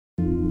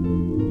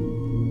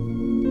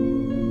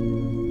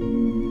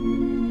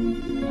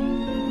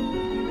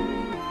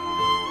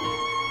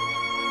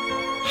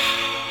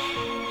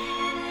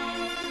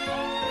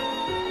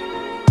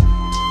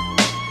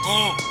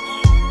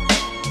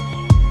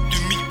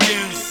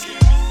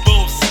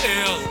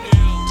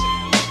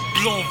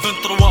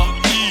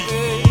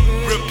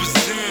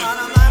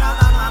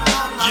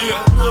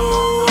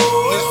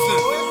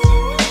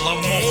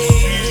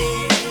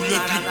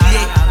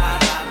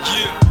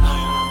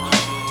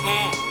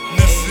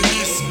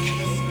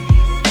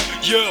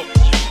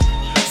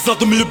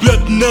صادم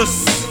البلاد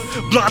الناس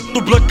بلا عطو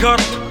بلا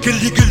كارت.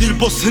 قال لي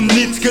البوس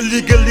هنيت،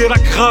 قال لي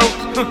راك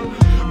غاوط.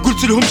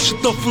 قلت لهم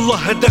شدوا في الله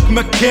هداك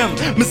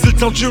مكان.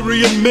 مازلت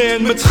الجيريان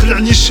مان، ما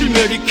تخلعنيش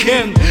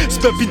الامريكان.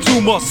 سبابي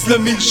نتوما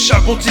سلامي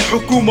للشعب ونتي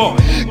الحكومة.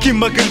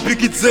 كيما قلبي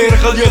كيتزاير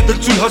غالية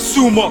درتو لها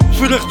السومة.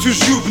 فرغتو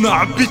جيوبنا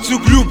عبيتو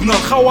قلوبنا،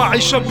 الخوا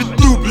عايشة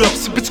بالدوبلة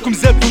بسبتكم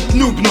زادو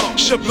ذنوبنا.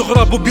 شاب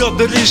الغراب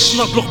وبياض الريش،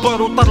 ناض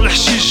الغبار وطار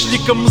الحشيش. اللي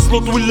كان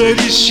مزلوط ولا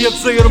ريش، يا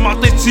تزاير ما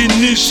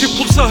عطيتينيش. شي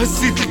بورصة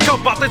هزيت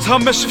الكاب عطيتها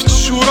ما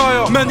شفتش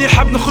ورايا. ماني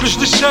حاب نخرج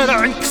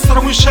للشارع نكسر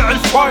ونشعل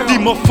فاير.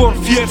 ديما فور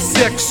فير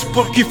ساك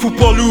سبور كيفو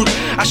بالور.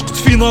 عشقت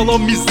فينا لا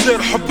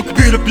ميزير، حب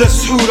كبير بلا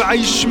سحور.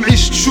 عايش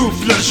معيش تشوف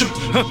العجب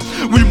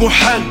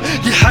والمحال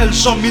لي حال.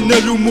 جامي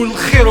نالو مول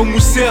الخير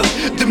ومسال.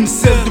 دم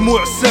سال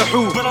دموع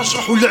ساحو بلا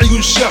جرح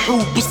والعيون شاحو.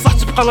 بصح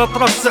تبقى لا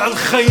تراس على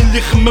الخاين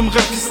اللي خمم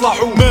غير في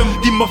صلاحو.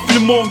 مام ديما في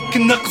المون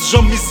كنا قد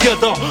جامي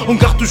زيادة. اون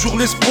غار توجور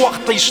ليسبوار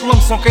طيش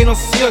لامسون كاينة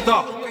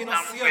السيادة.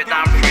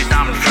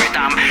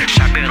 فريدام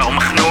شعبي راهو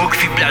مخنوق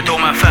في بلادو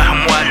ما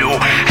فاهم والو.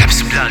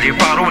 حبس بلا لي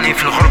بارولي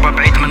في الغربة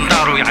بعيد من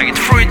دارو يعيط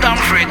فريدام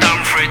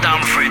فريدام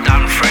فريدام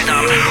فريدام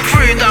فريدام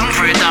فريدام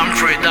فريدام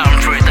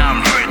فريدام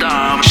فريدام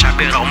فريدام.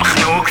 شعبي راهو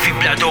مخنوق في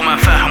بلادو ما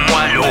فاهم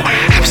والو.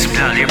 حبس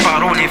بلا لي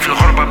بارولي في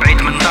الغربة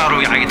بعيد من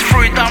دارو يعيط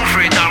فريدام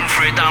فريدام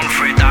فريدام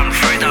فريدام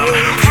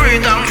فريدام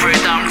فريدام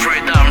فريدام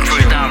فريدام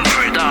فريدام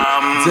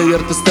فريدام. زاير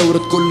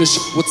تستورد كلش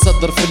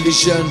وتصدر في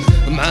اللجان.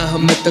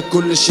 معاهم متى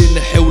كلش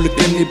ينحيو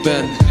لك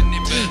النبان.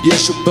 يا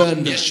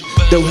شبان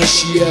دوها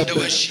الشياب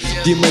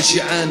ديما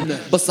جيعان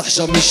بصح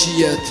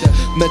جاميشيات.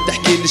 ما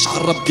تحكيليش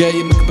عالرب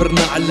قايم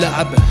كبرنا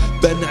عاللعب.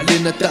 بان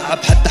علينا تعب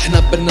حتى احنا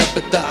بنا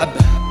بالتعب.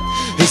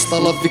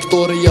 هيستالا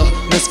فيكتوريا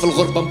ناس في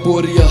الغربة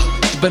مبوريا.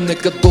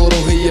 تبنك الدور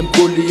وهي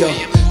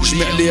مكولية.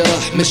 جميع لي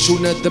راح مشو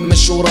نادم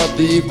مشو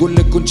راضي. يقول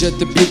لك كنت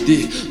جات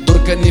بيدي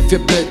دركاني في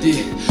بلادي.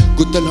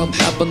 قلت لهم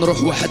حاب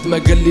نروح واحد ما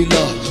قال لي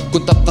لا.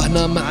 كنت ابقى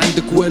هنا ما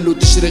عندك والو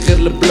تشري غير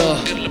البلا.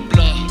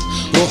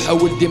 روح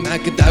ولدي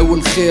معاك دعاو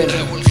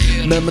الخير.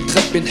 ما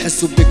متخبي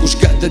نحسو بيك وش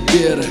قاعدة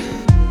دير.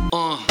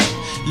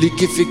 لي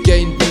كيفي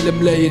كاين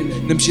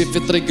بالملاين. نمشي في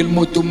طريق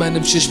الموت وما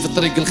نمشيش في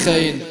طريق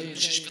الخاين.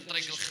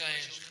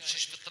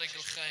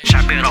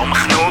 شعبي راهو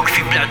مخنوق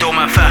في بلادو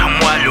ما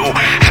فاهم والو.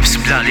 حبس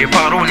بلا لي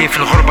بارولي في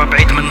الغربة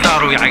بعيد من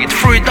دارو يعيط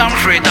فريدام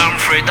فريدام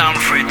فريدام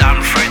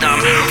فريدام فريدام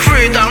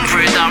فريدام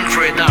فريدام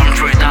فريدام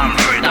فريدام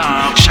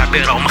فريدام.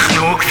 شعبي راهو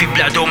مخنوق في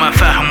بلادو ما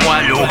فاهم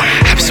والو.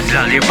 حبس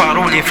بلا لي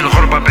بارولي في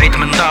الغربة بعيد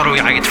من دارو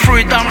يعيط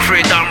فريدام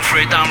فريدام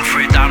فريدام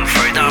فريدام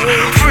فريدام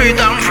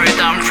فريدام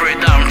فريدام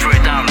فريدام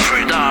فريدام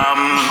فريدام.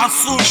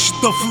 حصول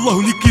شدة في الله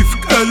ولي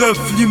كيفك آلاف.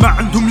 اللي ما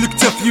عندهم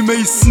الكتاف، اللي ما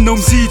يستناو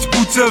مزيد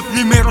بوتاف.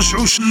 اللي ما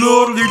يرجعوش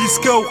اللور، اللي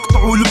ريسكاو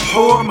قطعوا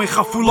البحور. ما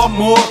يخافوا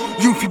لامور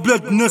اليوم في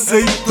بلاد الناس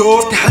هاي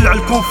الدور. تحل على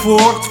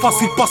الكونفور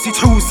تفاصيل باسي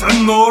تحوس على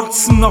النور.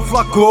 تسنى في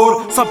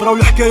لاكور صبرا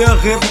والحكاية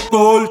غير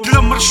الطول.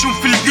 كلام مرشوم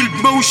في القلب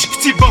ماوش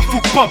كتيبة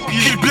فوق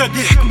بابي. البلاد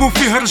يحكموا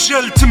فيها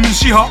رجال تم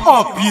الجهة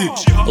ابي.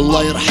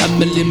 الله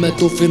يرحم اللي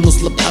ماتوا في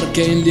نص البحر.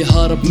 كاين اللي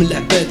هارب من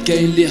العباد،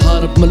 كاين اللي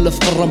هارب من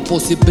الفقر.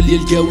 امبوسيبل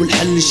يلقاو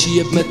الحل.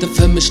 الشياب ما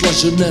تفهمش لا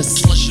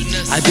جوناس.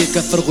 عادي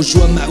كفرغوا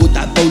الجوامع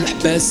وتعباو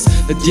الحباس.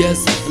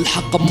 دياز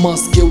الحق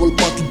ماسكي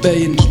والباطل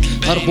باين.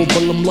 هربوا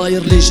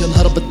بالملاير ليجن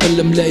هربت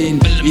بالملايين.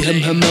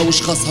 يهمهم ما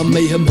وش خاصهم ما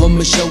يهمهم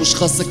مشا وش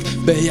خاصك.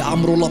 باهي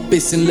عمرو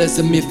لابيسن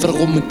لازم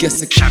يفرغوا من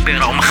كاسك. شعبي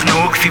راهو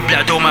مخنوق في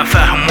بلادو ما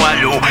فاهم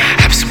والو.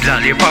 حبس بلا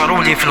لي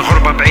بارولي في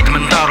الغربة بعيد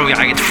من دارو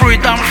يعيط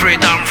فريدام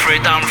فريدام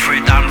فريدام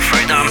فريدام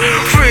فريدام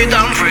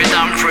فريدام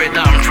فريدام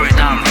فريدام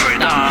فريدام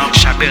فريدام.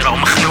 شعبي راهو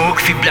مخنوق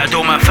في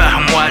بلادو ما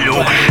فاهم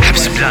والو.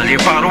 حبس بلا لي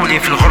بارولي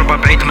في الغربة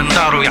بعيد من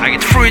دارو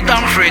يعيط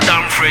فريدام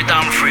فريدام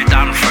فريدام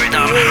فريدام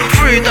فريدام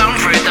فريدام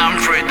فريدام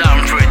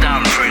فريدام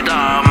فريدام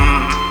فريدام.